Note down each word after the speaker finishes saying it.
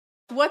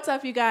What's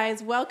up, you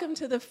guys? Welcome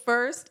to the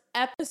first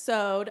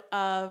episode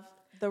of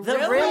The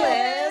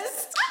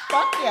Realest.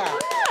 Fuck yeah.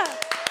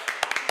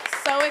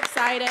 So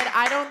excited.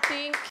 I don't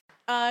think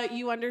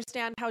you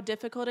understand how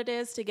difficult it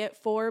is to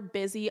get four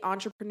busy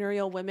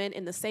entrepreneurial women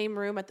in the same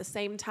room at the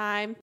same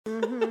time.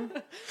 Mm-hmm.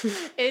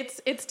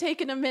 It's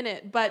taken a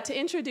minute, but to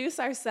introduce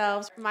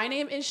ourselves, my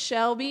name is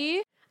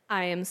Shelby.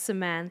 I am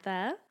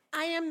Samantha.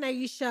 I am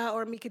Nyesha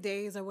or Mika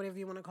Days or whatever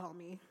you want to call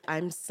me.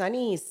 I'm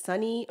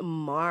Sunny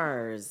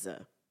Mars.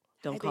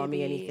 Don't call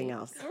me anything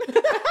else.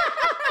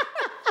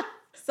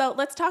 So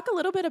let's talk a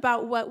little bit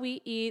about what we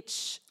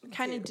each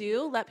kind of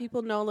do. Let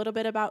people know a little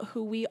bit about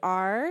who we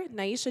are.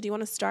 Nyesha, do you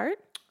want to start?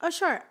 Oh,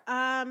 sure.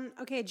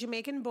 Okay,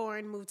 Jamaican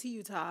born, moved to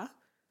Utah a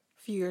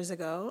few years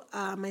ago.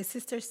 My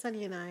sister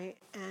Sunny and I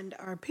and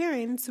our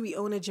parents, we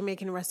own a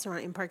Jamaican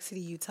restaurant in Park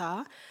City,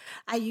 Utah.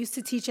 I used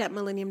to teach at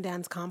Millennium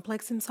Dance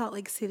Complex in Salt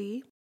Lake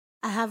City.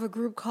 I have a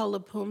group called La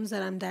Pooms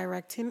that I'm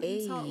directing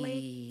in Salt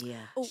Lake.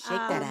 Shake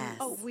that ass.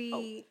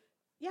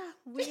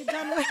 We've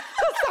done. Sorry,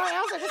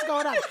 I was like, what's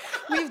going on?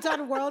 We've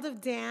done World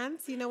of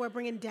Dance. You know, we're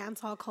bringing dance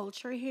hall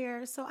culture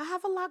here. So I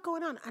have a lot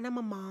going on, and I'm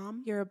a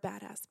mom. You're a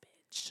badass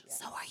bitch.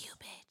 So are you,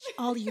 bitch.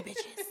 All you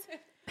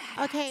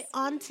bitches. Okay,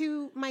 on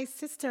to my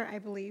sister, I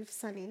believe,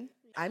 Sunny.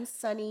 I'm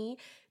Sunny,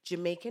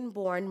 Jamaican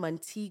born,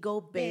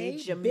 Montego Bay, Bay,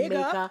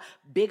 Jamaica.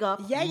 Big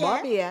up. Yeah.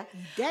 Mobia.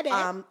 Dead it.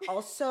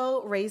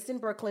 Also raised in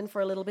Brooklyn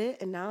for a little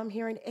bit, and now I'm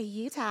here in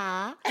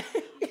Utah.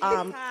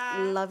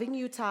 Loving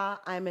Utah.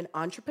 I'm an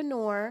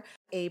entrepreneur,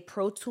 a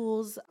Pro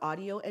Tools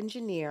audio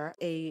engineer,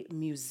 a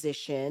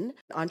musician,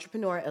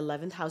 entrepreneur,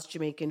 11th House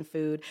Jamaican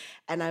Food,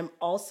 and I'm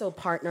also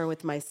partner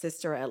with my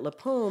sister at La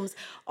Pooms,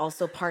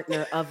 also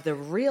partner of The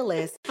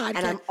Realest, and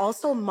I'm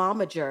also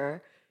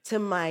momager to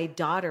my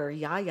daughter,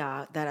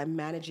 Yaya, that I'm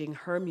managing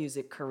her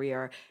music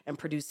career and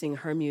producing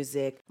her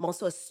music. I'm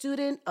also a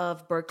student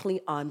of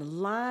Berkeley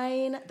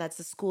Online. That's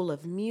a school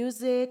of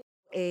music,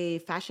 a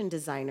fashion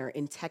designer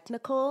in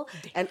technical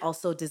and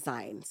also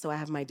design. So I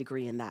have my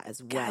degree in that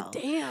as well. God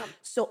damn.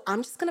 So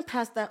I'm just going to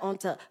pass that on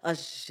to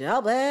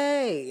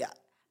Shelby.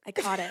 I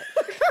caught it.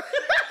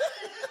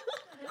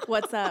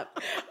 What's up?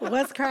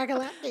 What's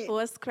crack-a-lackin'?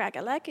 What's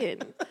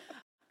crack-a-lackin'?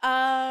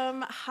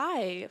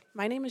 Hi,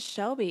 my name is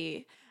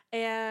Shelby.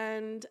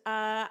 And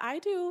I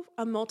do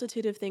a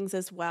multitude of things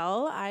as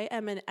well. I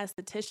am an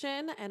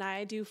esthetician and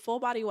I do full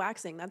body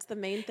waxing. That's the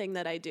main thing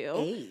that I do.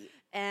 Hey.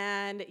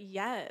 And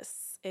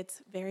yes, it's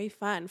very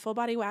fun. Full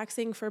body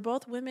waxing for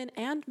both women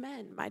and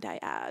men, might I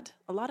add.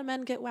 A lot of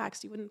men get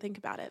waxed. You wouldn't think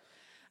about it.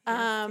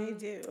 Yes, they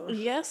do.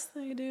 Yes,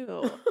 they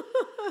do.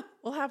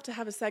 We'll have to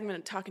have a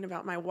segment talking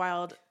about my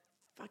wild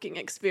fucking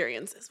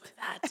experiences with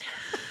that.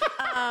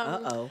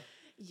 Uh-oh.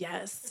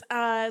 Yes.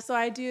 So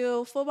I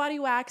do full body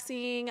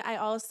waxing. I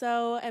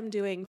also am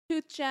doing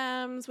tooth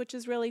gems, which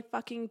is really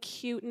fucking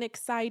cute and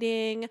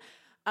exciting.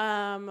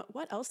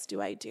 What else do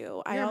I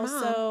do? I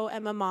also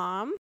am a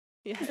mom.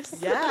 Yes.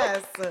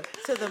 Yes.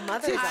 To the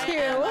mother's. I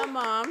am a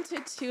mom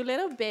to two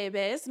little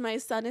babies. My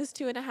son is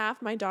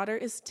 2.5. My daughter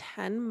is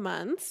 10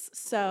 months.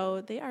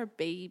 So they are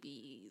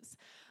babies.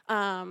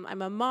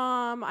 I'm a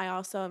mom. I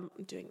also am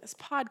doing this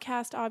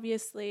podcast,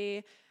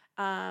 obviously.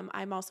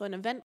 I'm also an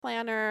event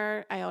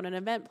planner. I own an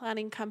event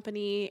planning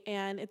company,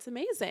 and it's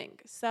amazing.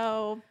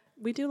 So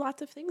we do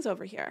lots of things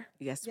over here.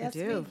 Yes, we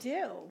do.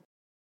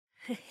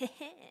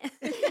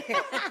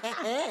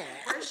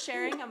 We're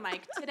sharing a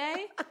mic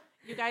today.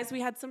 You guys, we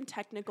had some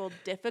technical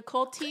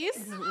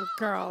difficulties.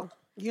 Girl,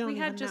 you don't We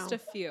had even just know. a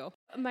few.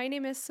 My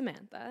name is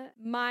Samantha.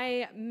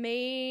 My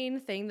main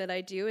thing that I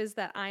do is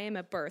that I am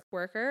a birth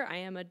worker. I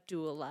am a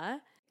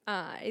doula.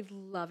 I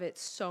love it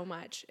so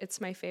much.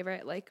 It's my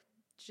favorite,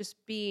 just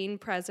being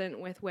present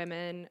with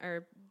women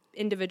or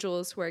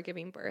individuals who are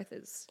giving birth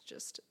is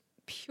just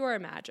pure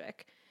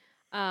magic.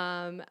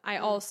 I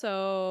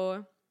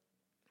also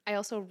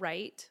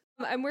write.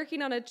 I'm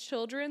working on a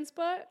children's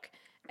book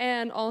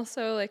and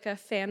also a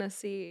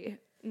fantasy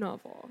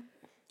novel.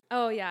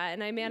 Oh yeah,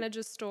 and I manage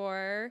a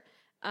store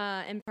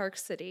in Park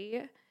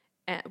City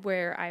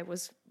where I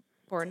was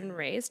born and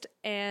raised,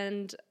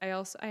 and I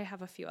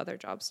have a few other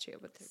jobs too.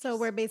 But So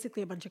we're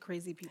basically a bunch of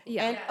crazy people.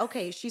 yeah. And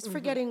okay, she's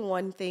forgetting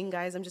one thing,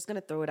 guys. I'm just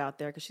gonna throw it out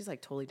there because she's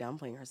totally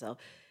downplaying herself.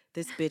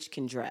 This bitch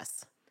can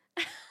dress.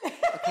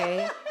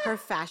 Okay, her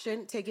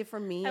fashion. Take it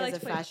from me as a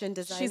fashion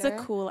designer. She's a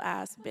cool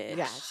ass bitch.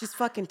 Yeah, she's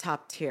fucking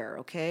top tier.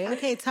 Okay.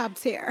 Okay, top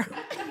tier.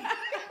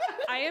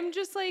 I am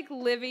just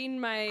living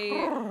my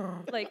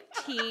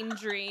teen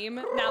dream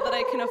now that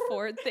I can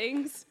afford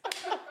things.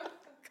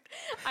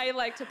 I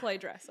like to play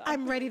dress up.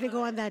 I'm ready to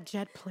go on that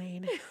jet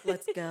plane.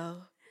 Let's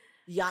go.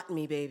 Yacht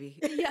me, baby.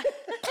 Yeah.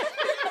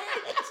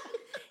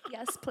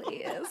 Yes,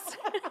 please.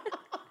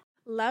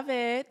 Love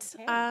it.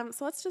 So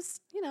let's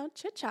just,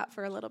 chit chat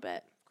for a little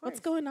bit. What's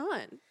going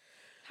on?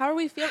 How are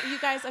we feeling? You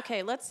guys,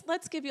 okay,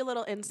 let's give you a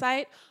little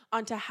insight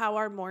onto how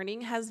our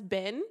morning has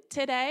been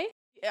today.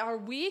 Our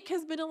week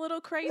has been a little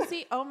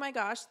crazy. Oh my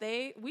gosh,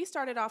 we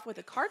started off with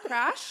a car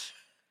crash.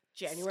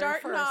 January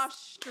Starting 1st. off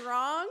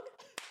strong.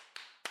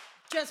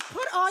 Just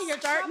put all your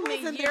Starting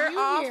troubles the in year the new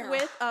off year.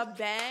 with a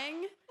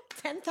bang.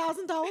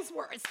 $10,000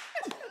 worth.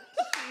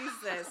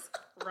 Jesus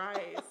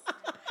Christ.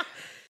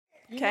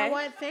 You know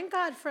what? Thank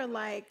God for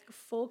like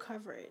full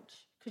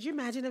coverage. Could you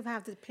imagine if I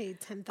have to pay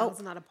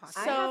 $10,000 out of pocket?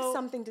 I have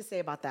something to say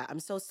about that. I'm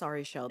so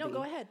sorry, Shelby. No,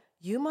 go ahead.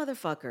 You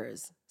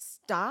motherfuckers,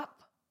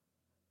 stop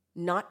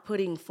not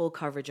putting full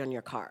coverage on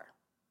your car.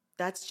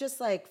 That's just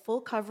like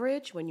full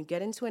coverage when you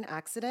get into an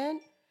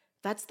accident.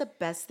 That's the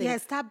best thing. Yeah,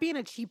 stop being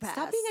a cheap ass.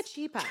 Stop being a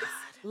cheap ass.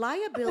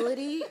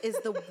 Liability is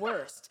the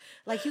worst.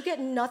 Like, you get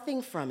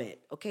nothing from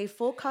it, okay?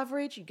 Full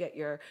coverage, you get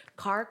your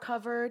car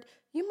covered.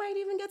 You might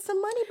even get some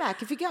money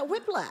back if you get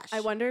whiplash. I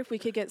wonder if we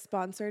could get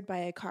sponsored by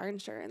a car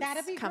insurance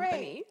That'd be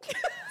company.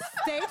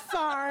 State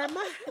Farm.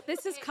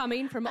 This is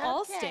coming from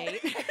Allstate.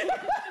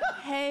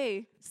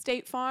 Hey,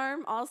 State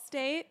Farm,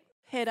 Allstate,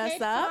 hit us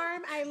State up.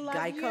 Farm, I love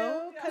Geico?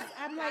 you. Because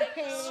I'm like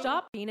paying.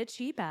 Stop being a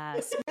cheap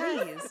ass,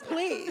 please.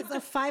 Please,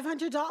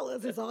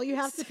 $500 is all you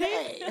have to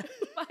pay.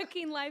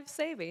 Fucking life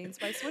savings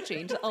by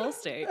switching to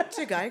Allstate.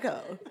 to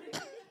Geico.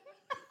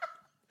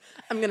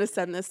 I'm going to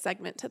send this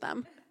segment to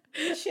them.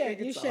 You should.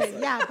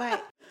 Yeah,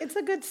 but it's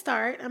a good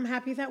start. I'm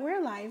happy that we're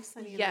alive,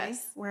 Sunny and I.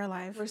 Yes. We're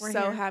alive. We're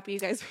so here. happy you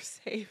guys are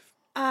safe.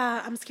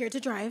 I'm scared to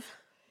drive,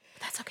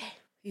 but that's okay.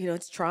 You know,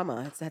 it's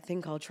trauma. It's that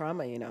thing called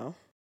trauma, you know?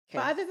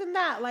 But other than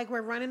that, like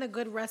we're running a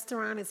good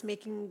restaurant. It's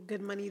making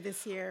good money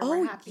this year. Oh,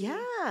 we're happy.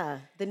 yeah.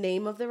 The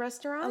name of the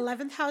restaurant?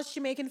 11th House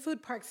Jamaican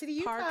Food, Park City,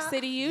 Utah. Park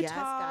City, Utah. Yes,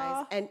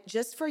 guys. And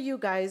just for you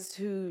guys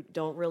who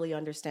don't really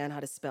understand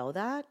how to spell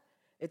that,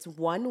 it's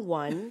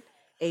 1-1.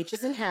 H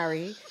is in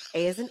Harry,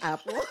 A is in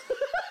Apple,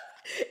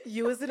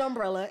 U is in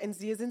umbrella, and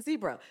Z is in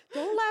zebra.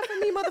 Don't laugh at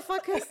me,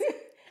 motherfuckers.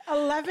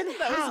 11th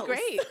That House. was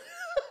great.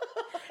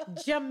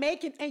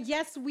 Jamaican. And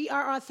yes, we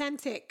are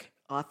authentic.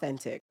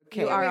 Authentic.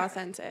 You are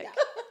authentic.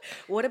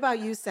 What about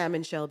you, Sam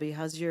and Shelby?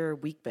 How's your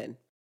week been?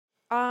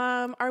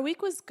 Our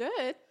week was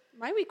good.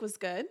 My week was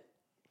good.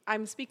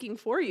 I'm speaking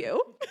for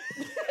you.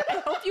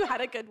 I hope you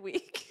had a good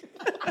week.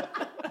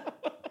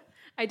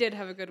 I did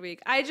have a good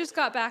week. I just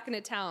got back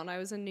into town. I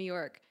was in New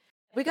York.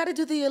 We got to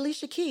do the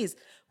Alicia Keys.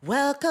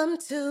 Welcome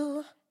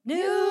to New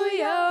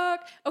York.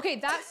 Okay,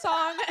 that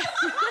song.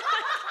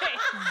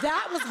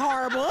 That was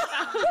horrible.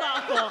 That was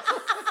awful.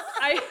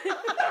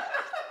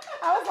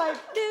 I was like,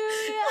 New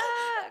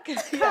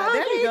York. Yeah,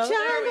 there you go.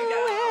 There we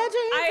go.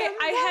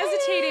 I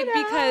hesitated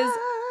because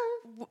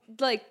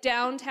like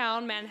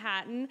downtown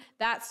Manhattan,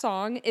 that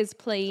song is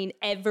playing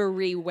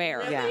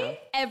everywhere. Yeah.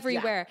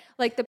 Everywhere.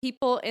 Like the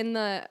people in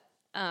the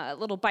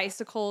little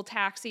bicycle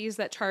taxis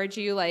that charge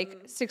you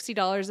like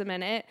 $60 a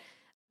minute,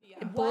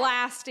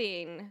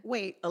 blasting.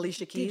 wait,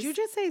 Alicia Keys. did you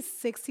just say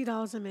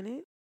 $60 a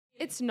minute?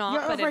 It's not,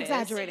 You're but over it is.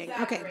 exaggerating.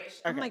 Okay.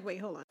 I'm like, wait,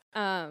 hold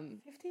on.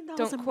 $15 a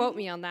Don't quote minute?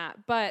 me on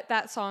that, but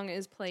that song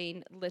is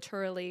playing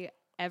literally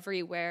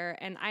everywhere,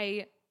 and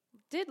I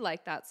did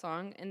like that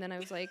song, and then I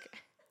was like,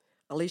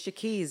 Alicia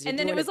Keys. You're and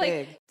then it doing was like,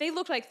 big. they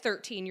look like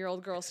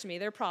 13-year-old girls to me.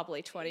 They're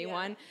probably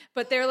 21,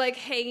 but they're like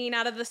hanging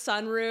out of the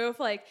sunroof,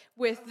 like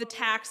with the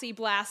taxi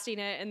blasting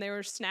it, and they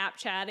were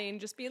Snapchatting,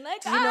 just being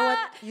like, you know what-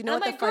 "Ah!" you know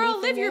And what I'm the like, funny girl,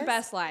 live thing your is?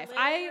 best life.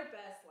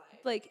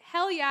 Like,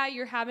 hell yeah,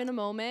 you're having a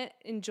moment,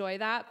 enjoy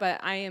that, but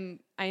I'm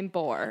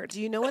bored. Do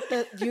you know what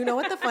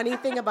the funny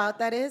thing about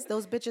that is?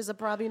 Those bitches are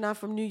probably not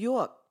from New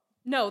York.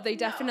 No, they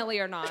definitely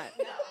are not.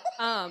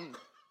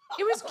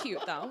 It was cute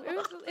though.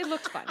 It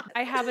looked fun.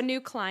 I have a new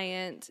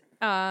client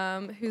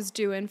who's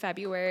due in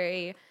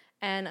February,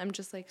 and I'm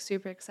just like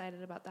super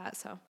excited about that.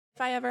 So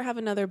If I ever have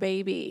another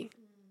baby,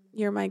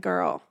 you're my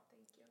girl.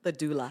 The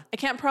doula. I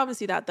can't promise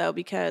you that though,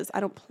 because I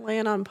don't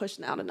plan on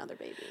pushing out another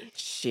baby.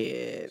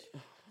 Shit.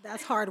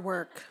 That's hard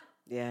work.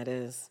 Yeah, it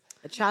is.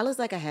 A child is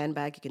like a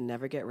handbag you can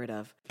never get rid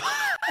of.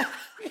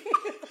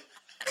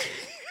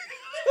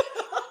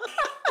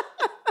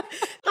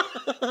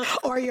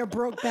 Or your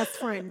broke best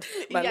friend.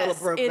 My little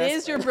broke it best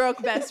is your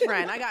broke best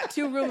friend. I got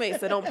 2 roommates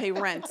that don't pay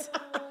rent.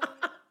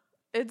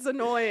 It's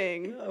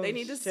annoying. They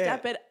need to shit.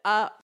 step it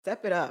up.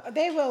 Step it up.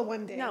 They will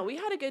one day. No, we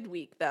had a good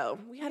week though.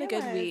 We had a It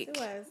good was, week. it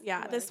was,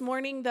 Yeah, it this was.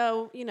 morning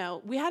though,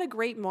 we had a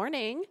great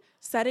morning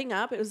setting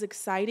up. It was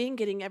exciting,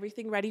 getting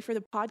everything ready for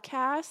the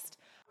podcast.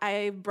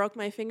 I broke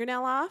my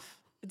fingernail off.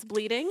 It's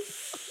bleeding.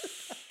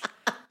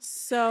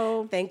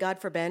 So Thank God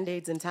for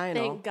Band-Aids and Tylenol.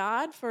 thank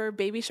God for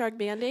Baby Shark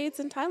Band-Aids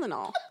and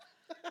Tylenol.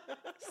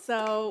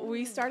 So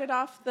we started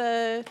off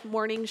the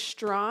morning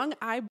strong.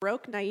 I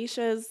broke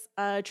Nyesha's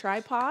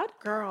tripod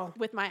Girl.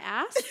 with my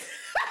ass.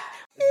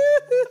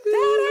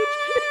 That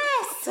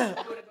ass!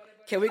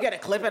 Can we get a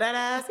clip of that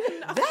ass?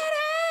 That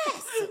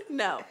ass!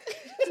 No.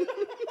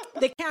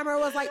 The camera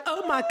was like,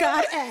 oh my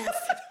God, ass.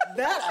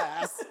 That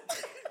ass!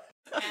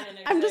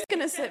 I'm just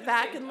going to sit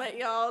back and let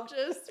y'all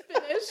just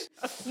finish.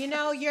 You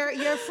know, your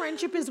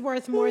friendship is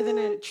worth more than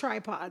a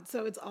tripod,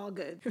 so it's all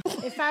good.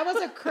 If I was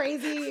a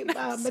crazy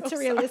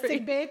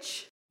materialistic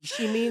bitch,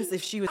 She means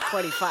if she was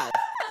 25.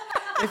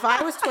 If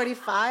I was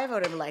 25, I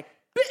would have been like,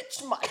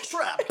 bitch, my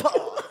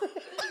tripod.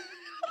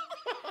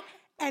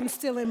 and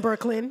still in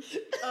Brooklyn,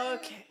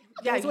 Okay.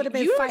 Those would have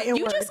been you, fighting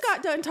you words. just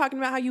got done talking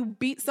about how you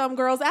beat some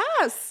girl's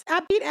ass.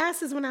 I beat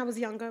asses when I was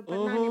younger, but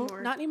not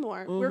anymore. Not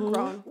anymore. We're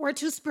grown. We're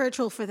too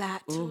spiritual for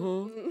that.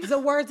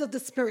 The words of the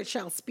spirit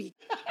shall speak.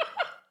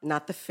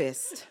 Not the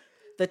fist,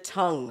 the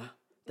tongue.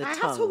 The I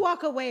tongue. have to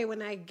walk away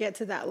when I get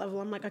to that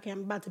level. I'm like, okay,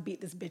 I'm about to beat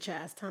this bitch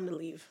ass. Time to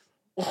leave.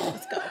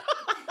 Let's go.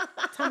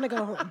 Time to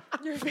go home.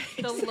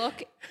 The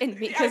look in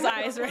Mika's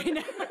eyes right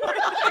now.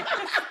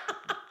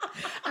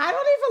 I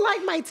don't even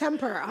like my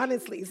temper,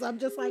 honestly. So I'm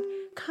just like,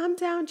 calm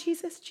down,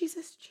 Jesus,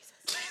 Jesus, Jesus.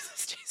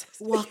 Jesus, Jesus.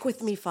 Walk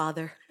with me,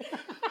 Father.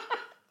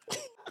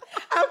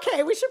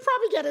 Okay, we should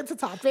probably get into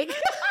topic.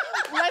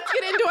 Let's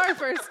get into our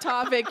first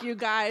topic, you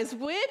guys,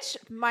 which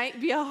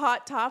might be a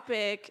hot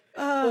topic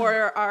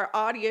for our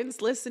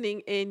audience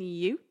listening in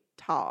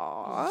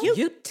Utah.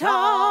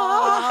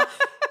 Utah.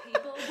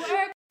 People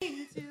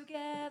working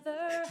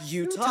together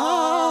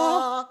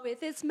Utah.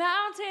 with its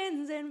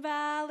mountains and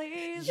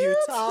valleys.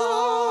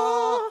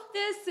 Utah.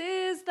 This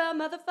is the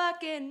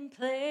motherfucking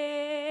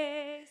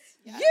place.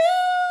 Utah.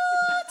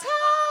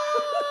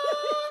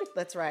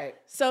 That's right.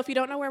 So if you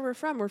don't know where we're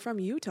from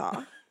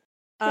Utah.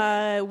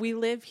 We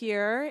live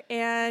here,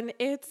 and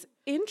it's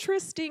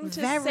interesting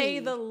to say Very.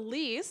 the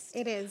least.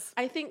 It is.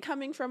 I think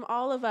coming from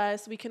all of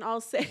us, we can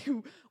all say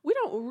we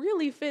don't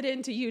really fit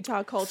into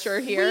Utah culture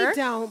here. We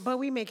don't, but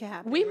we make it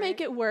happen. We right?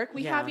 make it work.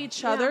 We Yeah. have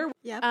each other.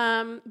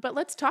 Yeah. But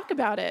let's talk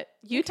about it.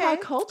 Utah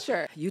Okay.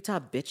 culture. Utah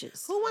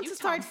bitches. Who wants to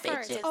start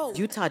first? Oh,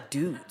 Utah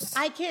dudes.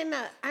 I can.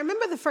 I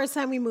remember the first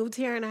time we moved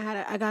here, and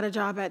I got a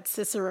job at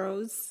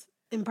Cicero's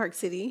in Park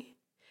City,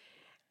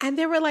 and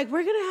they were like,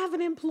 "We're gonna have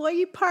an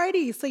employee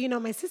party." So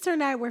my sister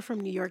and I were from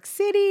New York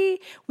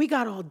City. We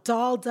got all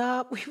dolled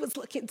up. We was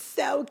looking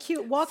so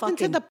cute. Walked into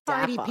Fucking the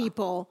party, dapper.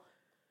 people.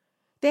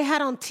 They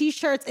had on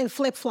t-shirts and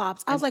flip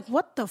flops. I was like,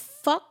 "What the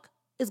fuck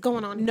is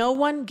going on?" No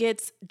one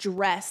gets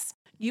dressed.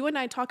 You and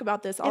I talk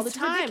about this all It's the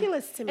time.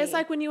 ridiculous to me. It's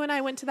like when you and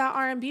I went to that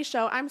R&B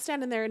show. I'm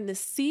standing there in this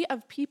sea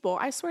of people.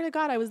 I swear to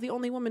God, I was the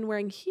only woman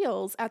wearing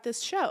heels at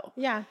this show.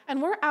 Yeah.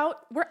 And we're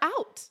out. We're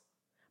out.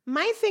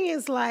 My thing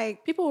is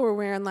like, People were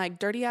wearing like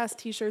dirty ass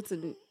t-shirts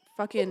and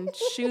fucking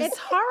shoes. it's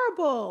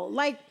horrible.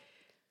 Like,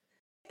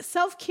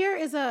 self-care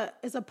is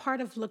a part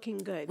of looking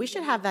good. We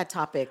should have that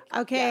topic.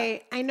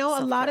 Okay, I know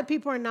a lot Self-care. of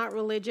people are not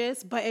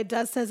religious, but it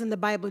does says in the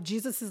Bible,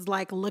 Jesus is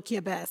like, look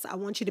your best. I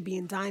want you to be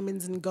in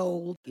diamonds and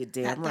gold. You're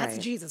damn right. That's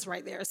Jesus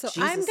right there. So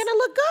Jesus. I'm gonna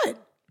look good.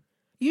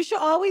 You should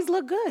always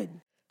look good.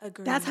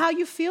 Agreed. That's how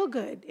you feel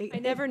good. I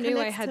never knew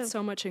I had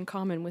so much in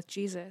common with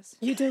Jesus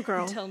You do,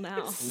 girl. until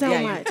now. So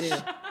Yeah, much. you do.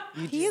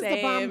 You He is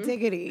the bomb Same.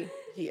 diggity.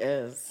 He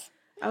is.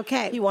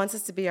 Okay. He wants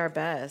us to be our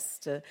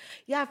best.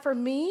 Yeah, for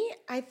me,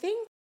 I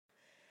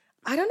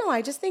don't know.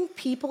 I just think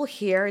people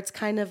here, it's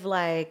kind of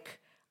like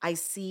I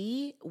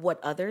see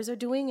what others are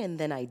doing and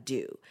then I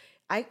do.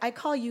 I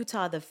call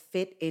Utah the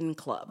fit in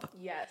club.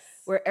 Yes.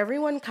 Where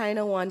everyone kind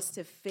of wants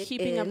to fit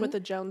Keeping up in, with the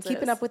Joneses.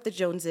 Keeping up with the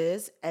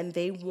Joneses, and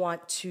they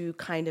want to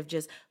kind of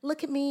just,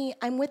 look at me,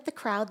 I'm with the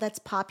crowd that's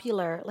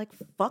popular. Like,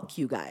 fuck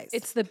you guys.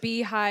 It's the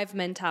beehive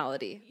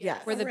mentality.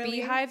 Yes. We're the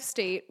Really? beehive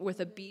state with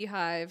a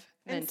beehive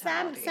And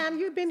mentality. Sam,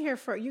 you've been here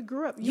you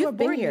grew up. You You've were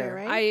been born here, here.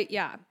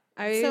 right?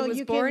 I So was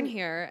you born can-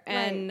 here,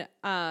 and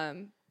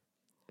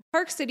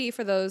Park City,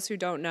 for those who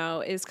don't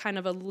know, is kind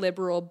of a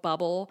liberal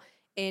bubble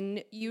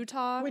in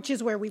Utah. Which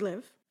is where we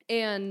live.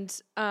 And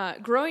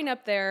growing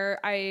up there,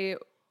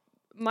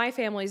 my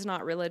family's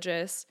not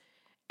religious,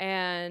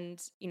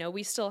 and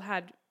we still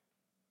had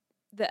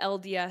the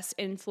LDS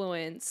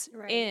influence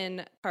Right.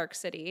 in Park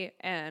City.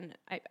 And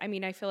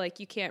I feel like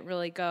you can't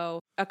really go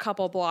a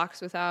couple blocks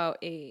without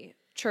a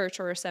church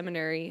or a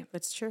seminary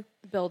That's true.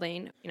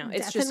 building.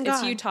 It's Death just and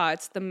it's God. Utah.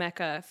 It's the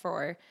mecca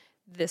for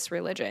this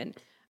religion.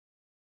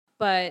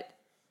 But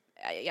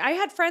I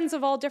had friends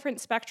of all different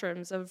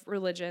spectrums of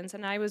religions,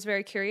 and I was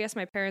very curious.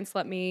 My parents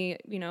let me,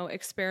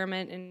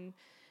 experiment and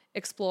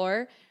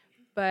explore.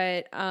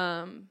 But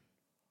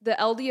the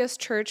LDS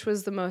church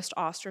was the most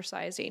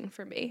ostracizing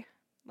for me.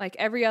 Like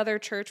every other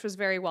church was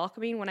very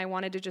welcoming when I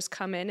wanted to just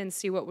come in and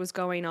see what was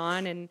going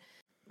on and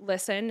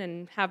listen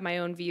and have my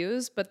own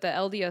views. But the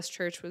LDS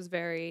church was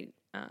very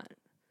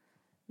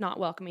not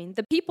welcoming.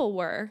 The people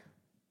were,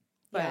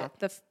 but Yeah.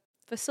 the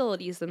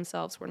facilities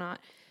themselves were not.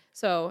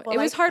 So Well, it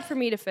was like- hard for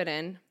me to fit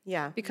in.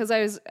 Yeah. Because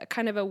I was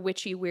kind of a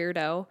witchy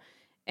weirdo,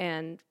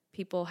 and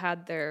people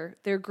had their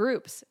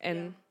groups,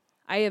 and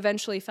I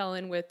eventually fell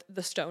in with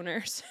the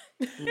stoners.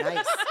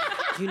 Nice.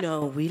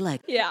 We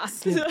like Yeah.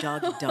 Snoop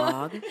Doggy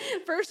Dog.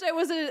 First, I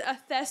was a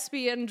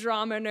thespian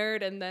drama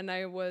nerd, and then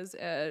I was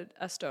a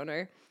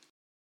stoner.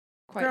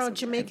 Quite Girl, some time.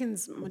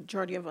 Jamaicans,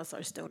 majority of us are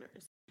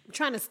stoners. I'm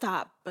trying to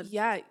stop, but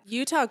Yeah,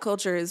 Utah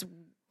culture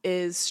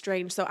is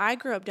strange. So I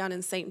grew up down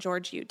in St.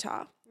 George,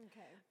 Utah,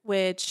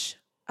 which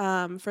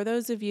for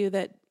those of you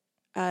that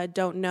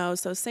don't know,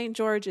 so St.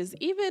 George is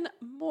even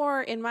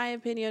more, in my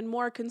opinion,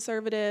 more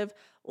conservative,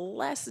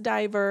 less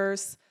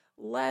diverse,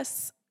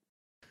 less,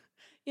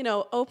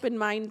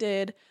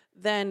 open-minded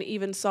than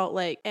even Salt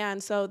Lake.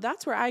 And so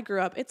that's where I grew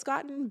up. It's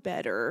gotten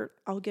better.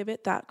 I'll give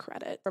it that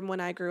credit from when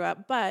I grew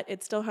up, but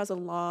it still has a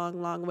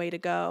long, long way to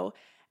go.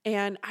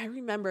 And I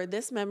remember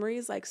this memory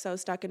is like so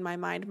stuck in my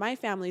mind. My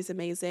family's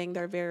amazing.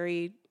 They're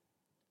very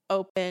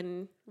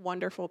open,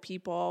 wonderful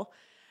people.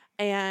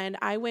 And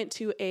I went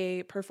to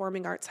a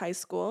performing arts high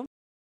school.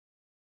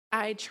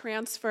 I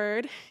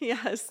transferred,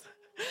 yes.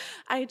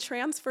 I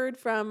transferred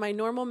from my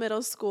normal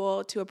middle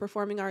school to a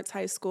performing arts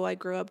high school. I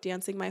grew up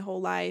dancing my whole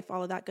life,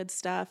 all of that good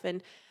stuff,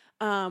 and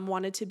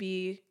wanted to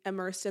be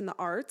immersed in the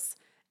arts.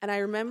 And I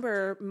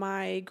remember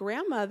my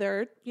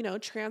grandmother,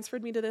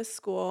 transferred me to this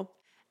school,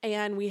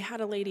 and we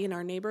had a lady in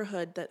our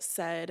neighborhood that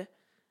said,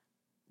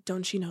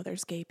 "Don't you know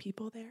there's gay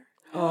people there?"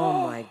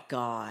 Oh my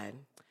God.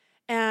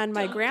 And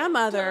my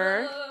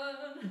grandmother,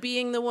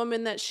 being the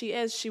woman that she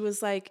is, she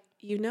was like,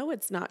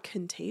 it's not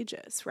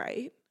contagious,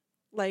 right?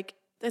 Like,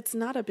 it's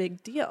not a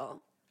big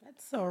deal.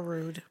 That's so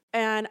rude.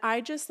 And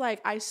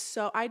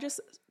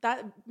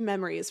that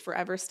memory is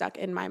forever stuck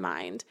in my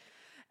mind.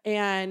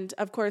 And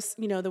of course,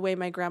 the way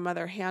my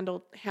grandmother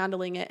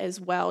handling it as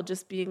well,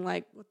 just being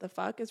like, "What the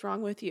fuck is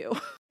wrong with you?"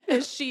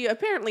 She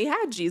apparently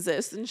had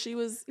Jesus and she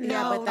was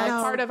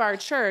part of our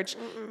church,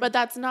 but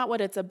that's not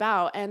what it's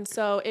about. And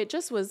so it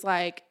just was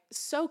like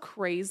so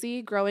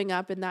crazy growing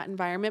up in that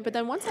environment. But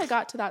then once I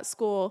got to that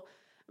school,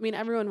 I mean,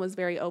 everyone was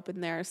very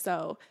open there.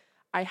 So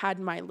I had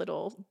my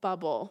little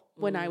bubble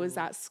when I was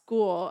at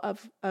school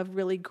of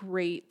really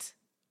great,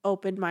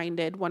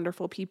 open-minded,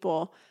 wonderful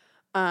people.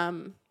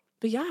 But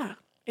yeah,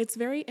 it's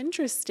very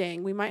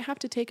interesting. We might have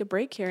to take a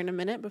break here in a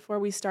minute before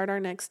we start our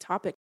next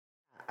topic.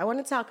 I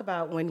want to talk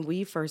about when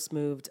we first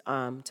moved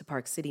to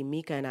Park City,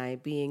 Mika and I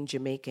being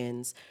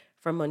Jamaicans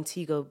from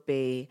Montego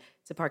Bay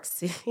to Park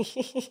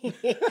City,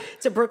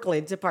 to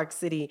Brooklyn, to Park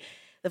City.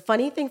 The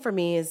funny thing for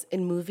me is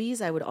in movies,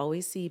 I would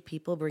always see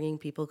people bringing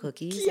people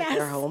cookies at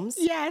their homes.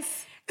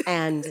 Yes.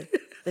 And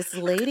this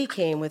lady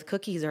came with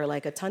cookies or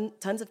like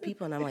tons of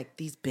people. And I'm like,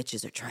 these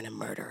bitches are trying to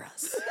murder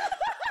us.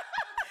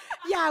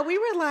 Yeah, we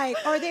were like,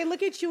 or they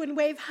look at you and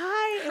wave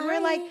hi. And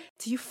we're like,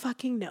 do you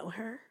fucking know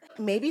her?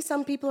 Maybe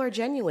some people are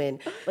genuine,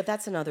 but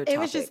that's another topic. It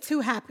was just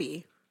too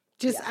happy.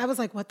 I was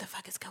like, what the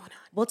fuck is going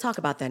on? We'll talk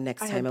about that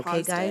next time,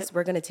 okay, guys?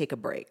 We're going to take a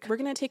break. We're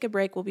going to take a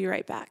break. We'll be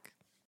right back.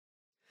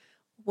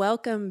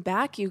 Welcome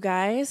back, you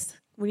guys.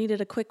 We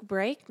needed a quick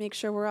break. Make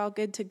sure we're all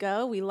good to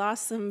go. We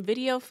lost some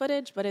video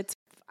footage, but it's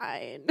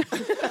fine.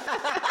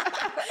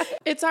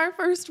 It's our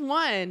first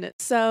one.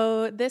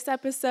 So this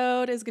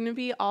episode is going to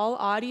be all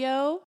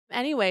audio.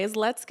 Anyways,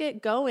 let's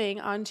get going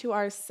on to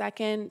our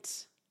second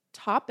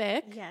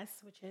topic. Yes,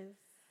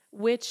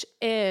 which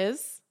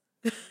is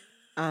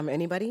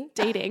anybody?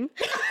 Dating.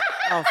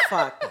 Oh,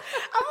 fuck. I'm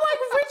like,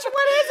 which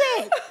one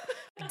is it?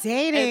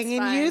 Dating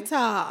in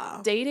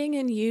Utah. Dating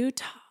in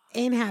Utah.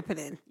 Ain't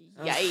happening.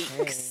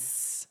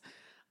 Yikes.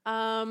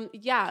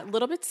 Yeah, a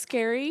little bit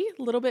scary,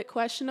 a little bit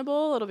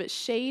questionable, a little bit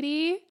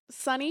shady.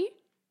 Sunny?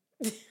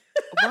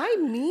 Why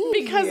me?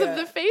 Because of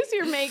the face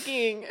you're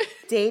making.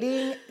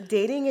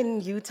 Dating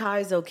in Utah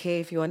is okay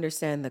if you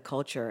understand the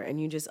culture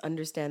and you just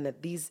understand that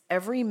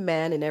every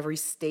man in every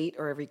state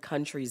or every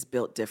country is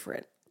built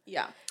different.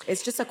 Yeah.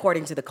 It's just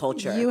according to the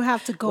culture. You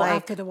have to go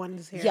after the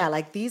ones here. Yeah,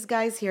 like these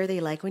guys here, they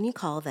like when you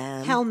call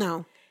them. Hell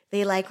no.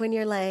 They like when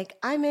you're like,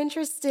 "I'm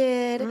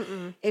interested."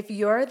 Mm-mm. If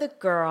you're the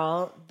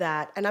girl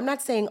that, and I'm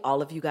not saying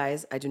all of you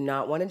guys, I do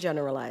not want to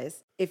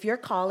generalize. If you're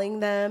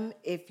calling them,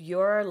 if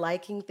you're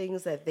liking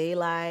things that they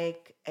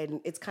like, and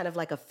it's kind of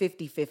like a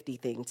 50-50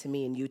 thing to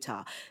me in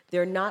Utah.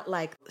 They're not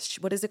like,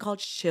 what is it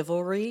called?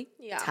 Chivalry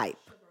type.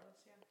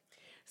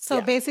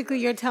 So basically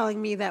you're telling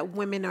me that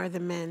women are the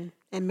men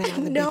and men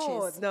are the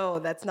bitches. No,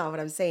 that's not what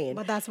I'm saying.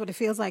 But that's what it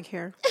feels like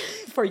here.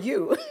 For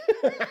you.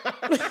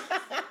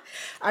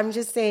 I'm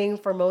just saying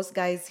for most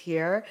guys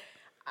here,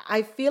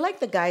 I feel like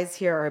the guys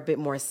here are a bit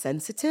more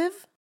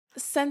sensitive.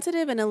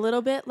 Sensitive and a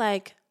little bit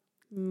like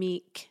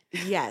meek.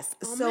 Yes.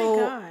 Oh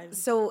my God.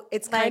 So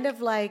it's like, kind of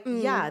like,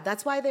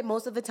 that's why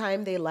most of the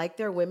time they like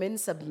their women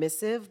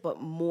submissive, but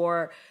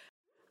more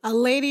a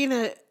lady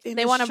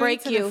they want to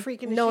break you.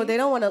 No, they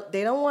don't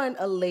want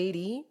a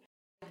lady.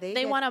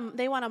 They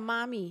want a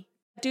mommy.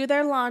 Do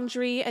their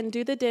laundry and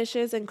do the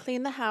dishes and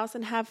clean the house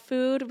and have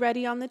food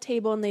ready on the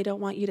table, and they don't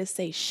want you to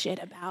say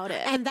shit about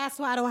it. And that's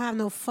why I don't have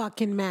no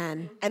fucking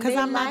man. Because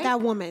I'm not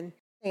that woman.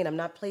 And I'm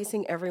not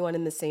placing everyone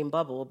in the same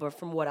bubble, but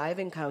from what I've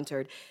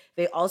encountered,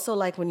 they also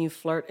like when you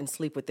flirt and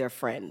sleep with their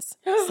friends.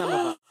 Some of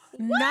them.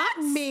 Not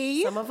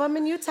me. Some of them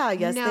in Utah,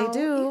 yes, No. they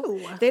do.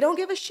 Ew. They don't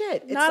give a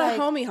shit. It's Not like,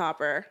 a homie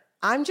hopper.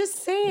 I'm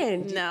just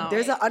saying. No.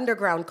 There's an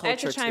underground culture I have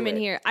to chime in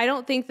here. I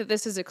don't think that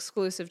this is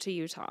exclusive to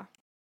Utah.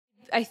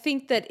 I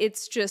think that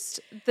it's just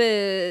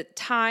the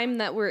time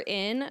that we're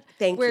in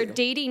where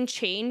dating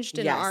changed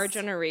in our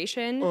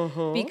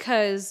generation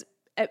because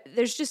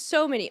there's just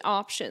so many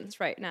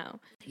options right now.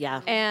 Yeah.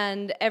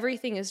 And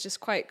everything is just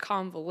quite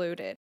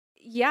convoluted.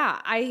 Yeah,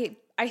 I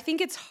think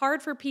it's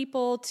hard for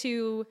people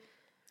to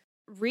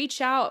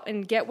reach out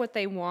and get what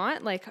they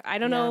want. Like, I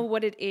don't know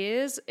what it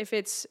is.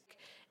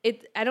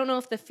 I don't know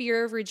if the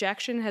fear of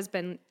rejection has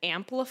been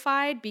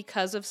amplified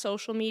because of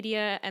social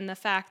media and the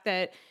fact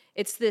that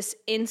it's this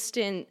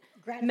instant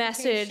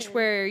message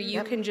where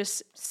you can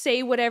just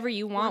say whatever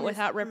you want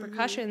without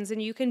repercussions,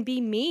 and you can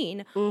be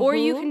mean, or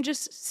you can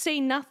just say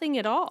nothing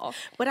at all.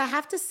 But I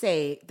have to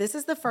say, this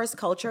is the first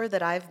culture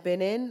that I've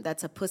been in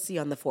that's a pussy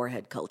on the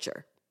forehead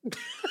culture.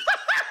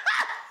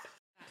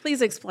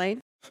 Please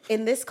explain.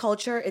 In this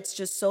culture, it's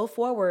just so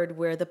forward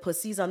where the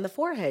pussy's on the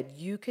forehead.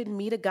 You can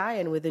meet a guy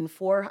and within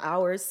 4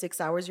 hours,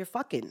 6 hours, you're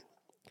fucking.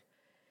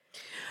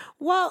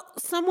 Well,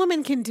 some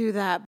women can do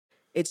that.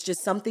 It's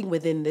just something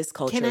within this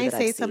culture. Can I that say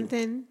I've seen.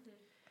 something?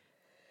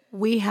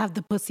 We have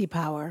the pussy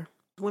power.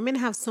 Women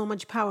have so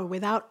much power.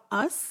 Without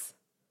us,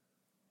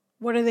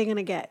 what are they going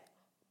to get?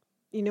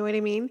 You know what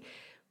I mean?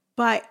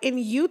 But in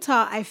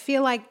Utah, I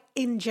feel like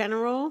in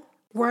general,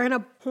 we're in a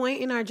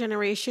point in our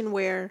generation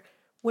where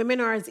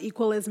women are as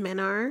equal as men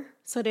are,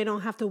 so they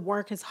don't have to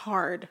work as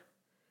hard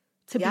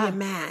to be a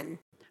man.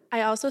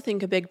 I also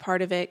think a big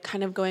part of it,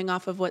 kind of going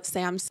off of what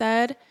Sam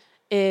said,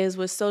 is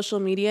with social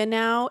media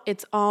now,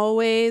 it's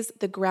always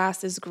the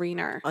grass is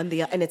greener. And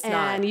it's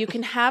not. And you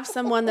can have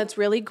someone that's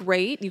really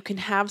great. You can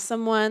have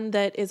someone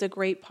that is a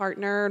great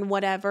partner and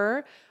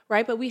whatever,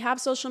 right? But we have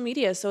social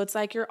media, so it's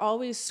like you're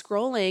always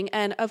scrolling.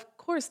 And of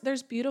course,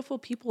 there's beautiful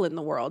people in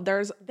the world.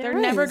 They're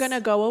never going to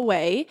go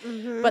away.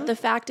 But the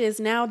fact is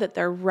now that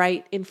they're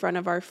right in front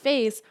of our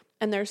face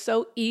and they're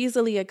so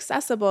easily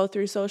accessible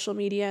through social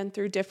media and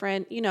through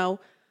different,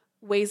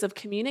 ways of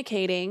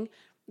communicating,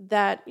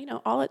 that,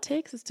 all it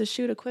takes is to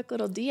shoot a quick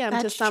little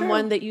DM to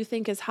someone that you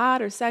think is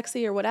hot or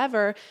sexy or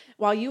whatever,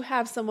 while you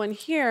have someone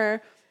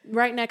here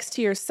right next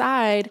to your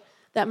side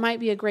that might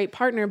be a great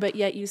partner, but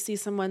yet you see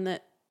someone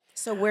that...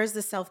 So where's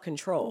the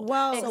self-control?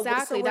 Well,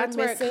 exactly. So that's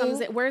where it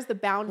comes in. Where's the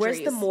boundaries?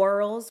 Where's the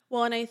morals?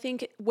 Well, and I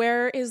think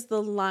where is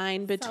the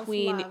line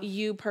between Self-love.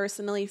 you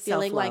personally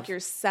feeling Self-love. like you're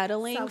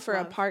settling for a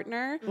Self-love.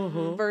 partner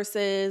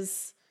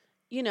versus...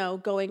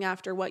 going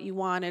after what you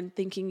want and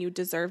thinking you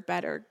deserve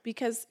better,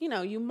 because,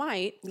 you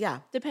might,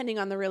 depending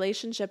on the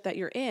relationship that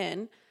you're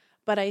in.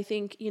 But I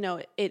think,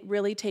 it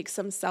really takes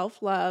some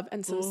self-love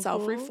and some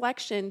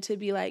self-reflection to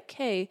be like,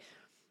 hey,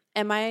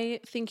 am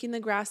I thinking the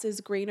grass is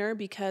greener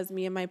because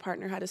me and my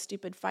partner had a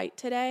stupid fight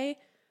today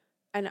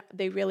and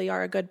they really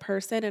are a good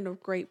person and a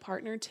great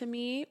partner to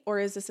me? Or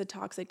is this a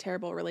toxic,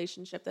 terrible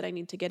relationship that I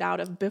need to get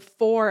out of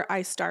before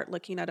I start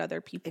looking at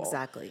other people?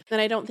 Exactly. And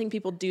I don't think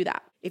people do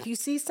that. If you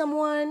see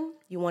someone,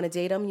 you want to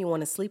date them, you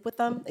want to sleep with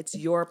them, it's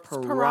your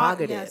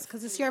prerogative. Yes,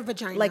 because it's your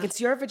vagina. Like,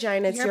 it's your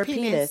vagina, it's your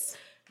penis.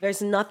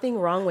 There's nothing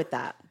wrong with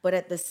that. But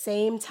at the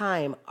same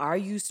time, are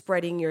you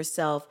spreading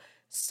yourself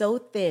so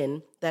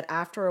thin that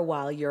after a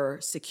while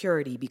your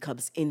security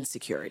becomes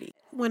insecurity?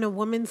 When a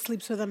woman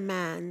sleeps with a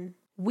man,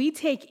 we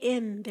take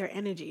in their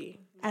energy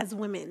as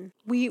women.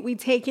 We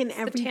take in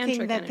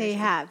everything that they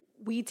have.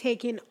 We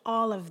take in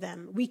all of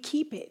them. We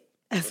keep it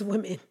as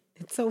women.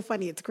 It's so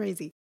funny. It's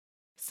crazy.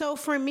 So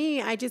for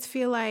me, I just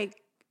feel like,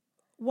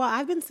 well,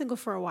 I've been single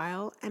for a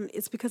while, and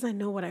it's because I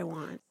know what I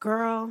want.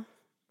 Girl,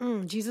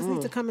 Jesus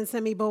needs to come and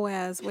send me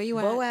Boaz. Where you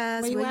at?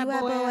 Boaz, where you at,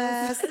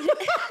 Boaz? I've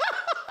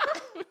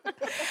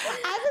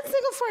been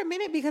single for a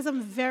minute because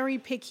I'm very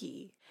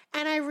picky.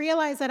 And I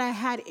realized that I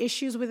had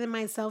issues within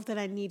myself that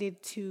I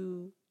needed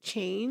to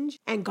change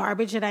and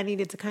garbage that I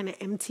needed to kind of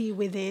empty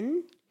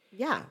within.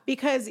 Yeah.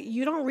 Because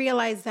you don't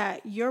realize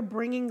that you're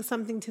bringing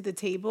something to the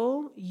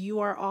table. You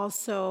are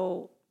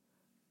also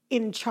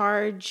in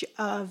charge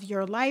of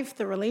your life,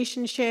 the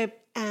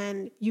relationship,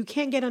 and you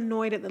can't get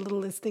annoyed at the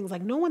littlest things.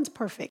 Like, no one's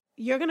perfect.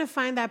 You're going to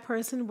find that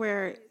person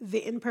where the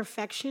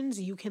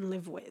imperfections you can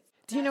live with.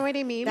 Do you know what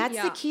I mean?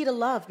 That's the key to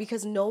love,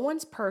 because no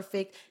one's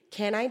perfect.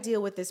 Can I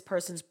deal with this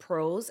person's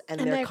pros and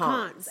their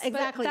cons?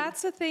 Exactly. But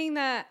that's the thing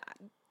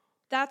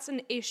that's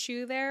an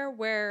issue there,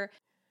 where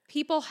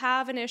people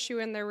have an issue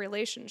in their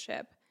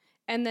relationship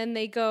and then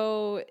they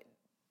go,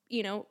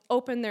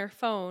 open their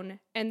phone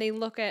and they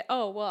look at,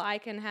 oh, well, I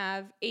can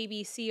have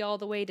ABC all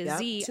the way to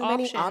Z too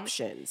many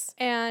options.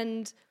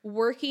 And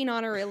working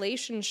on a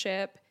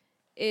relationship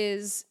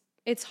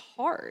it's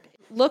hard.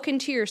 Look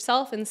into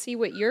yourself and see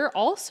what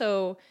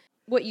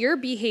your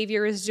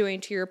behavior is doing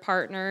to your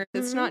partner.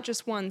 It's not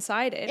just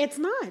one-sided. It's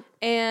not.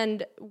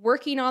 And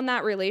working on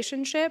that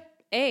relationship,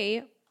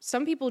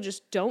 some people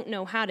just don't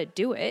know how to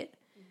do it.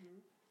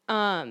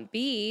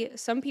 B,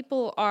 some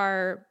people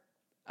are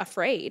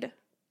afraid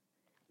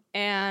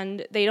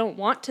and they don't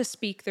want to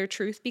speak their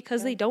truth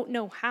because they don't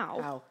know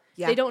how.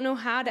 Yeah. They don't know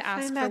how to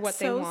ask for what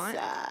they want.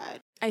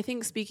 Sad. I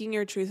think speaking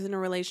your truth in a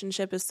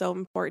relationship is so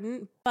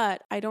important,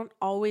 but I don't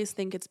always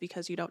think it's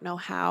because you don't know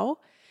how.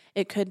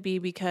 It could be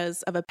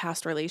because of a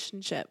past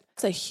relationship.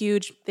 It's a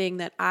huge thing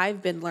that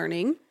I've been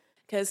learning,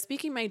 because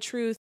speaking my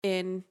truth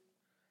in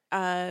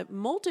a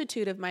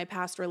multitude of my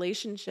past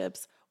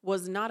relationships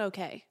was not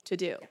okay to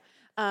do.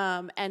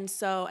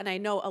 And I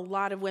know a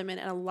lot of women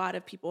and a lot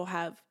of people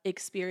have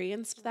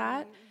experienced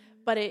that,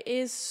 but it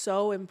is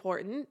so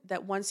important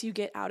that once you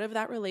get out of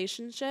that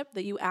relationship,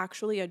 that you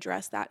actually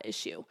address that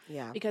issue.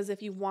 Yeah. Because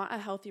if you want a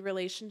healthy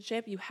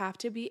relationship, you have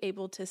to be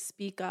able to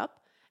speak up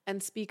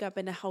and speak up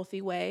in a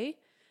healthy way.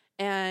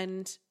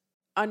 And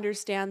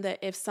understand that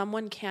if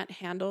someone can't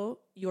handle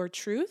your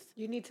truth,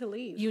 You need to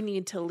leave. you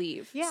need to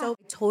leave. Yeah. So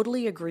I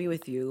totally agree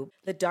with you.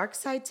 The dark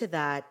side to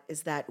that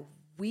is that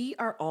we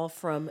are all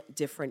from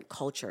different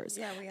cultures.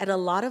 Yeah, we and a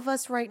lot of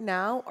us right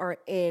now are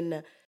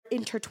in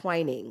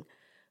intertwining,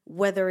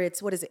 whether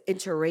it's, what is it,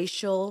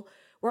 interracial.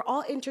 We're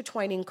all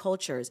intertwining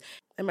cultures.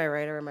 Am I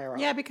right or am I wrong?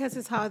 Yeah, because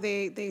it's how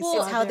they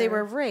It's how they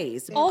were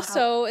raised.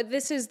 Also,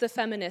 this is the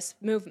feminist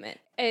movement.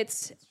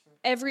 It's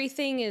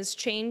everything is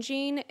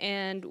changing,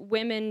 and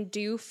women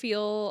do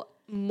feel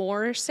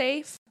more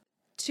safe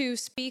to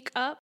speak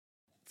up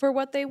for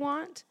what they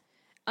want,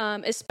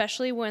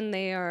 especially when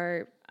they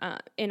are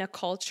in a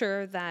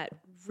culture that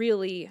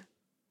really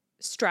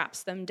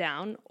straps them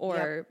down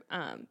or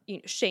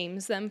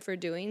shames them for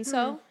doing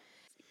so.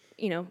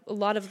 You know, a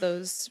lot of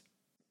those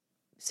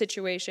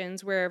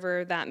situations,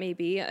 wherever that may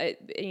be,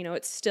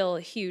 it's still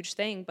a huge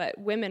thing, but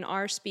women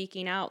are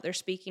speaking out, they're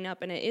speaking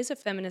up, and it is a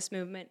feminist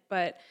movement,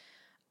 but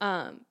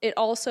it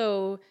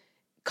also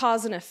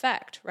cause and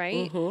effect,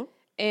 right?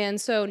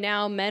 And so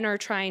now men are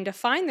trying to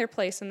find their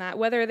place in that,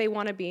 whether they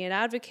want to be an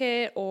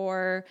advocate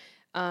or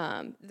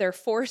they're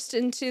forced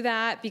into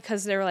that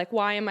because they're like,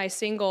 why am I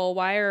single?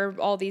 Why are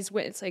all these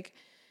it's like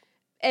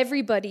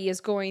everybody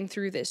is going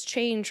through this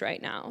change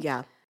right now.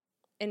 Yeah.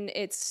 And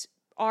it's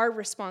our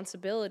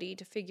responsibility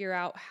to figure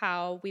out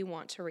how we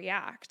want to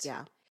react.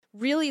 Yeah.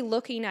 Really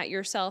looking at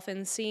yourself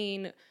and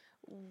seeing,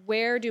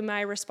 where do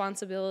my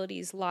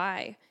responsibilities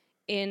lie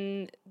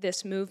in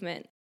this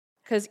movement?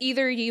 Because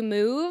either you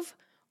move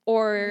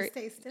or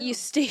you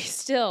stay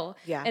still.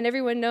 Yeah. And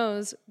everyone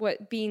knows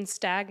what being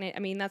stagnant, I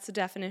mean, that's the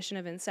definition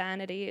of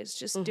insanity, is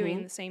just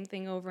doing the same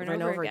thing over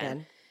and over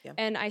again. Yeah.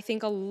 And I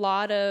think a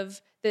lot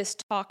of this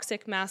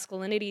toxic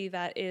masculinity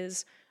that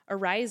is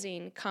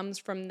arising comes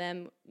from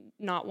them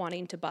not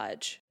wanting to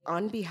budge.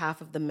 On behalf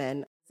of the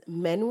men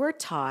were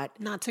taught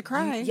not to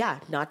cry.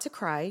 Not to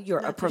cry. You're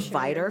a Not to show your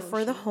provider for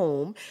the emotion.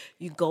 home.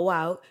 You go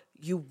out,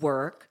 you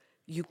work,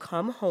 you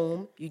come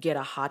home, you get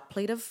a hot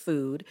plate of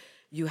food,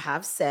 you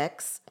have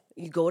sex,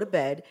 you go to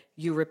bed,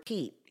 you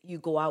repeat, you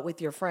go out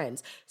with your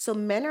friends. So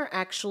men are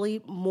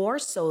actually more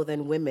so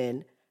than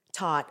women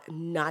taught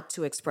not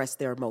to express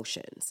their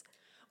emotions.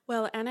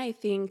 Well, and I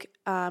think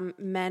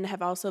men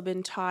have also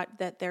been taught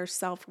that their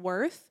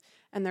self-worth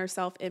and their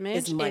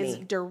self-image is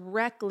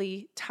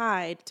directly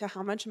tied to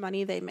how much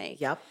money they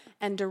make. Yep.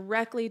 And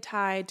directly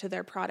tied to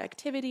their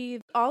productivity.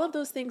 All of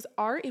those things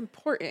are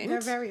important. They're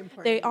very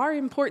important. They are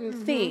important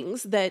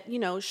things that,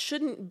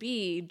 shouldn't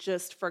be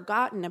just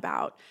forgotten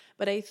about.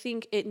 But I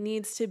think it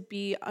needs to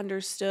be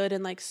understood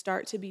and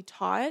start to be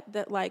taught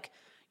that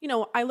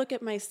I look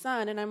at my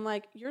son and I'm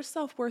like, your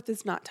self-worth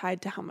is not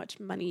tied to how much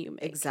money you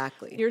make.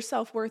 Exactly. Your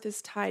self-worth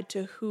is tied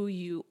to who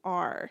you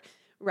are,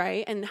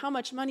 right? And how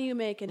much money you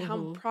make and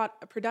how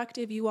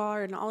productive you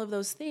are, and all of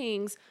those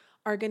things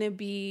are going to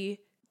be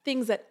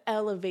things that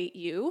elevate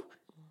you,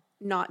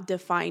 not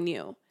define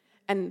you,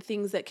 and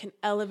things that can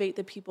elevate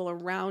the people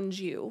around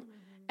you.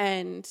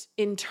 And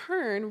in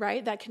turn,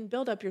 right, that can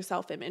build up your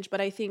self-image.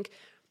 But I think,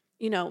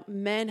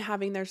 men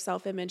having their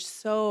self-image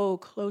so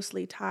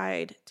closely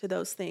tied to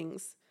those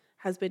things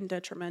has been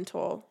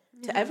detrimental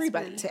to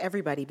everybody. To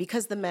everybody,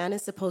 because the man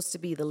is supposed to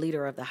be the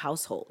leader of the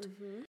household.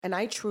 And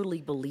I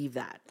truly believe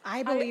that.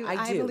 I believe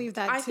that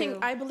too.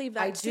 I believe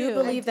that too. I do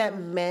believe that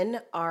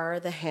men are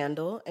the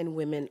handle and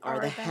women are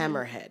the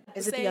hammerhead.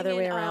 Is it the other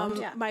way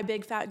around? My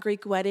Big Fat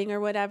Greek Wedding or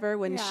whatever,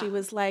 when she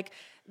was like,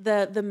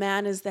 the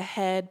man is the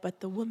head, but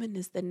the woman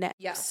is the neck.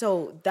 Yeah.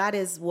 So that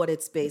is what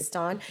it's based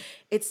on.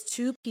 It's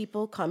two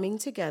people coming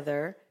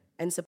together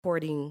and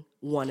supporting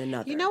one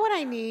another. You know what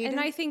I need? And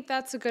I think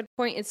that's a good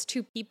point. It's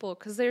two people,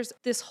 because there's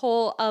this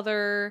whole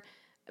other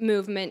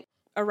movement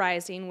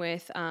arising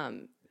with,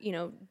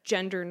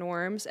 gender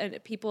norms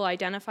and people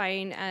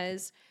identifying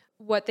as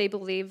what they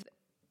believe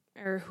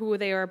or who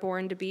they are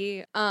born to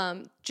be.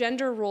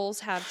 Gender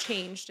roles have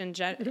changed in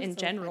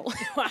general.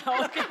 Wow.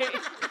 Okay.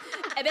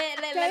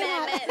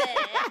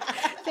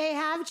 They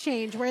have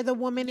changed, where the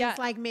woman is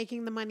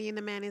making the money and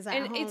the man is at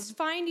home. And it's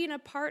finding a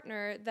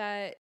partner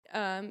that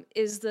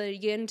is the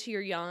yin to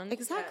your yang.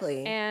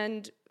 Exactly.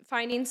 And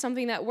finding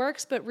something that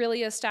works, but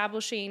really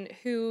establishing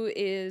who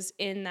is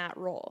in that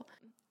role.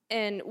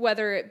 And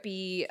whether it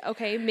be,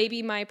 okay,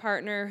 maybe my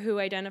partner who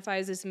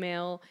identifies as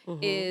male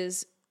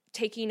is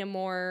taking a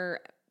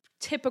more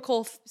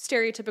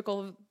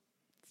stereotypical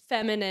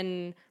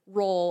feminine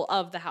role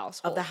of the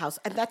household.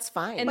 And that's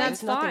fine. And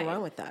that's There's nothing fine.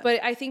 wrong with that.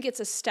 But I think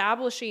it's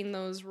establishing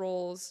those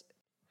roles.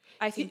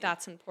 I think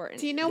that's important.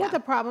 Do you know what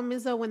the problem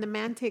is, though? When the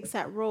man takes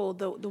that role,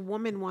 the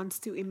woman wants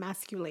to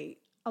emasculate.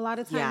 A lot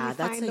of times you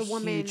that's find a the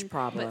woman... huge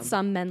problem. But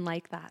some men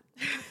like that.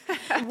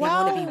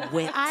 Well, wanna be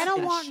whipped I don't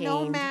and want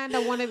no shamed. man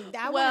that want to...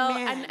 Well,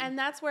 and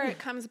that's where it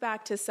comes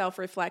back to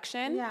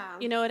self-reflection. Yeah.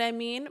 You know what I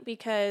mean?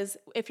 Because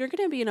if you're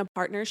going to be in a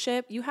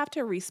partnership, you have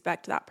to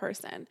respect that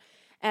person.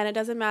 And it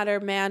doesn't matter,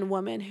 man,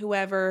 woman,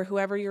 whoever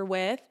you're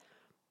with,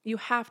 you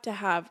have to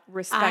have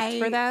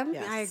respect for them.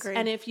 I agree.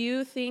 And if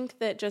you think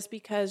that just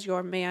because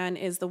your man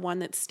is the one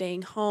that's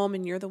staying home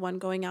and you're the one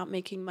going out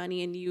making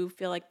money and you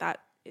feel like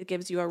that it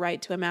gives you a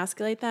right to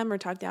emasculate them or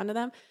talk down to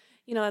them,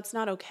 you know, that's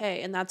not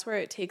okay. And that's where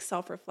it takes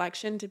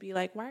self-reflection to be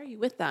like, why are you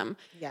with them?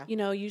 Yeah. You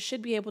know, you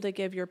should be able to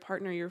give your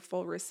partner your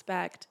full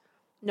respect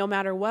no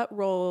matter what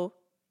role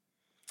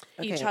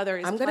each other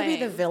is I'm going to be the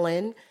playing.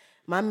 villain.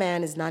 My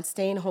man is not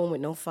staying home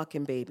with no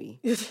fucking baby.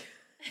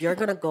 You're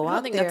going to go out I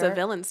don't think there. that's a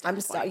villain I'm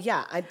standpoint. sorry.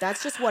 Yeah,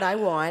 that's just what I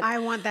want. I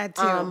want that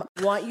too.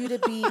 Want you to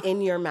be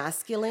in your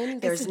masculine.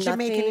 There's It's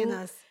Jamaican nothing in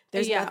us.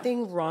 There's Yeah.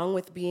 nothing wrong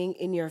with being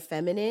in your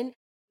feminine.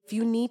 If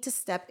you need to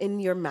step in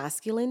your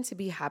masculine to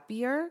be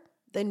happier,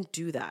 then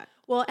do that.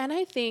 Well, and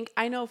I think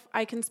I know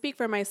I can speak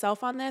for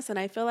myself on this, and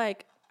I feel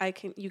like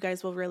you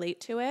guys will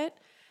relate to it.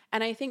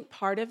 And I think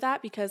part of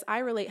that, because I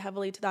relate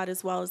heavily to that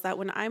as well, is that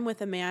when I'm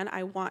with a man,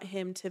 I want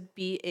him to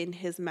be in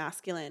his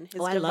masculine, his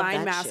I love divine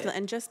that masculine, shit.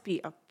 and just be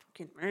a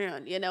fucking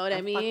man. You know what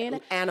I mean?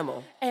 Fucking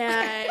animal.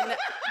 And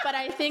but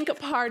I think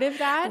part of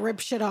that, Rip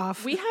shit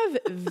off. we have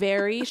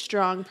very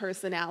strong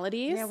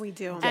personalities. Yeah, we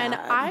do. And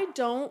Yeah. I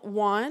don't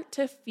want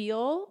to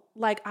feel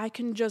like I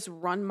can just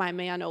run my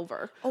man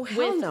over Oh,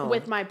 hell no.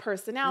 with my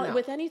personality, No.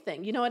 with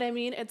anything. You know what I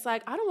mean? It's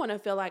like, I don't want to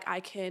feel like I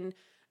can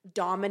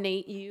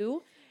dominate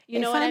you. You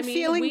know If what I I'm mean?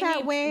 feeling we that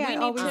need, way, we I need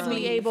always to be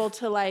leave. able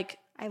to like,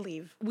 I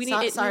leave. we need,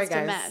 it Sorry, needs to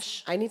guys.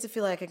 mesh. I need to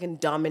feel like I can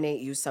dominate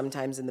you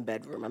sometimes in the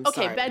bedroom. I'm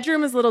Okay, sorry.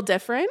 bedroom is a little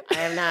different. I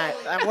am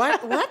not.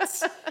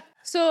 What?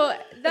 So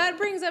that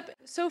brings up,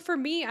 so for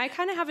me, I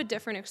kind of have a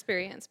different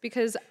experience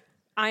because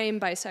I am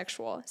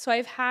bisexual. So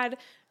I've had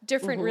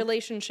different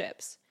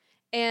relationships,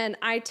 and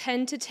I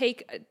tend to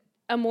take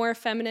a more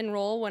feminine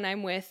role when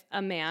I'm with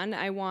a man.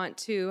 I want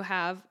to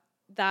have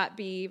that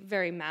be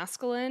very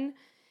masculine.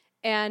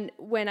 And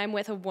when I'm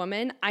with a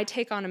woman, I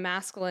take on a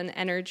masculine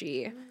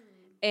energy,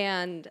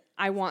 and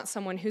I want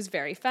someone who's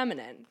very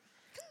feminine.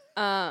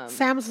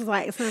 Sam's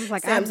like, Sam's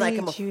I like, need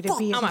I'm a you to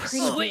be a I'm a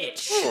pretty.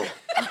 switch.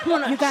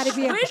 You got to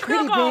be a Switch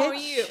pretty up on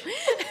bitch, you.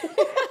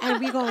 and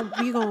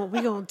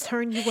we gonna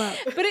turn you up.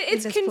 But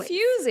it's this place.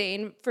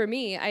 confusing for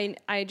me.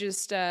 I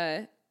just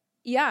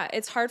yeah,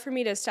 it's hard for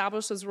me to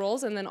establish those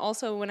roles, and then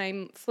also when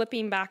I'm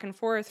flipping back and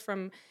forth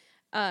from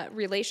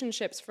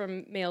relationships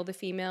from male to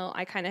female,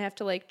 I kind of have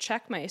to like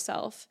check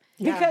myself.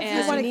 Because And-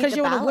 you want need the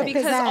to whip his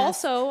Because ass.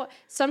 also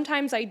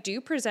sometimes I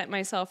do present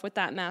myself with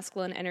that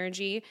masculine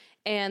energy,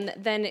 and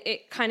then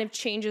it kind of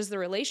changes the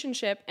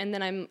relationship, and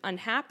then I'm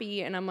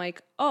unhappy, and I'm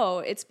like, oh,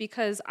 it's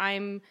because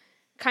I'm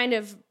kind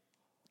of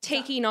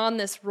taking on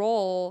this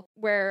role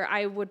where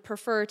I would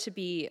prefer to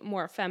be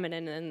more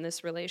feminine in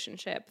this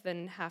relationship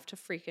than have to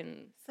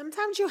freaking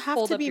Sometimes you have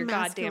hold to up be your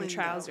masculine, goddamn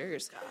though.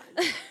 trousers.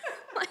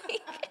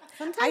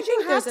 Sometimes I you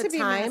think have there's to a be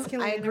time-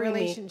 masculine I in a agree, Meeks.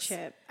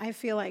 relationship. I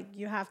feel like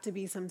you have to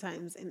be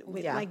sometimes,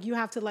 Yeah. like you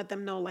have to let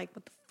them know, like,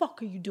 what the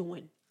fuck are you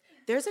doing?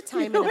 There's a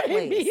time know and a what I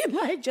place. mean?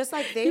 Like, just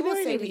like they you know will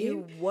what say I to you,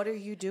 mean? what are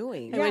you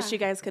doing? I wish you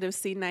guys could have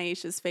seen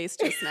Nyesha's face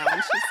just now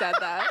when she said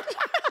that.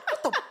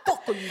 What the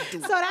fuck are you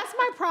doing? So that's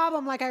my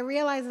problem. Like, I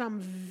realize that I'm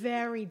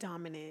very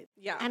dominant.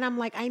 Yeah. And I'm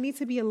like, I need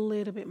to be a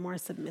little bit more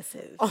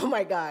submissive. Oh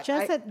my God.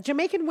 Just that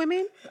Jamaican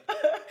women,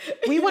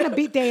 we want to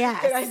beat their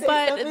Can I ass. say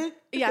But something?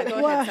 yeah,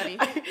 go ahead,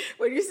 Sunny.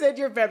 When you said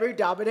you're very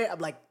dominant, I'm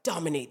like,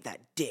 dominate that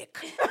dick.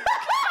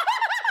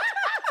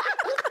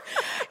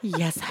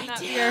 Yes, I Not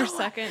do. your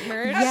second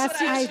merge. Yes,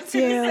 I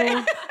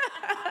do.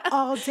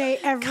 All day,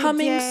 every day.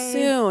 Coming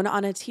soon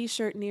on a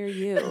t-shirt near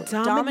you.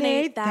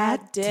 Dominate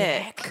that that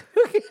dick.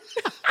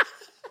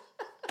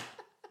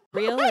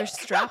 Real or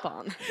strap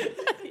on?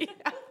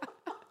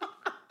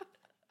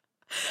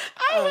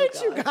 I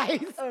hate you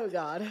guys. Oh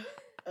God.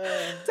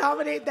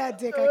 Dominate that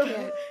dick. I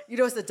can't. You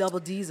know it's the double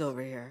D's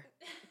over here.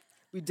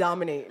 We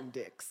dominating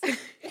dicks.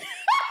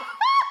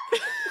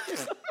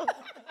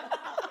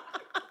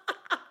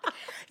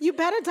 You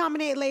better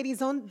dominate, ladies.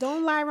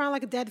 Don't lie around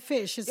like a dead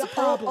fish. It's a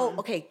problem.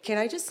 Okay. Can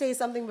I just say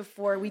something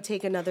before we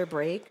take another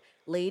break?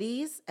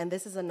 Ladies, and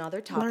this is another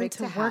topic Learn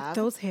to work have.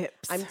 those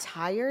hips. I'm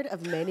tired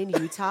of men in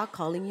Utah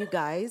calling you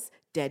guys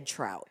dead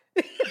trout.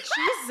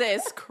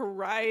 Jesus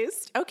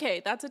Christ.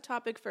 Okay, that's a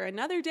topic for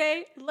another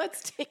day.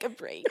 Let's take a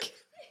break.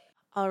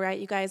 All right,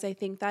 you guys, I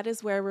think that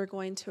is where we're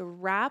going to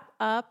wrap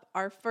up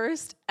our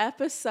first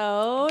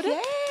episode. Yay!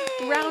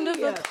 Round of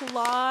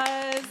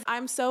applause.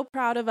 I'm so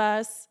proud of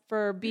us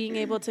for being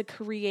able to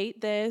create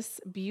this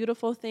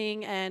beautiful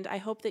thing. And I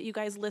hope that you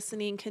guys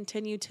listening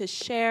continue to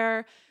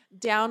share,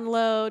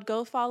 download,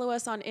 go follow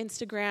us on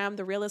Instagram,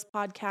 The Realest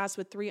Podcast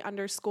with 3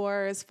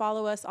 underscores.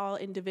 Follow us all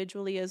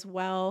individually as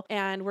well.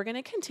 And we're going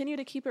to continue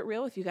to keep it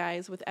real with you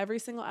guys with every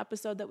single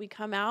episode that we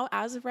come out.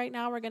 As of right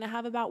now, we're going to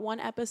have about 1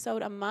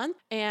 episode a month,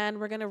 and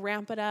we're going to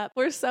ramp it up.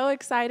 We're so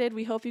excited.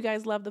 We hope you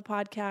guys love the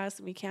podcast,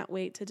 and we can't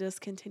wait to just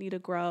continue to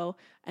grow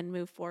and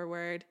move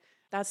forward.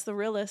 That's The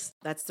Realest.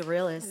 That's the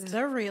realest.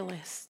 The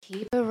realest.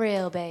 Keep it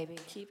real, baby.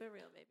 Keep it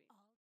real, baby.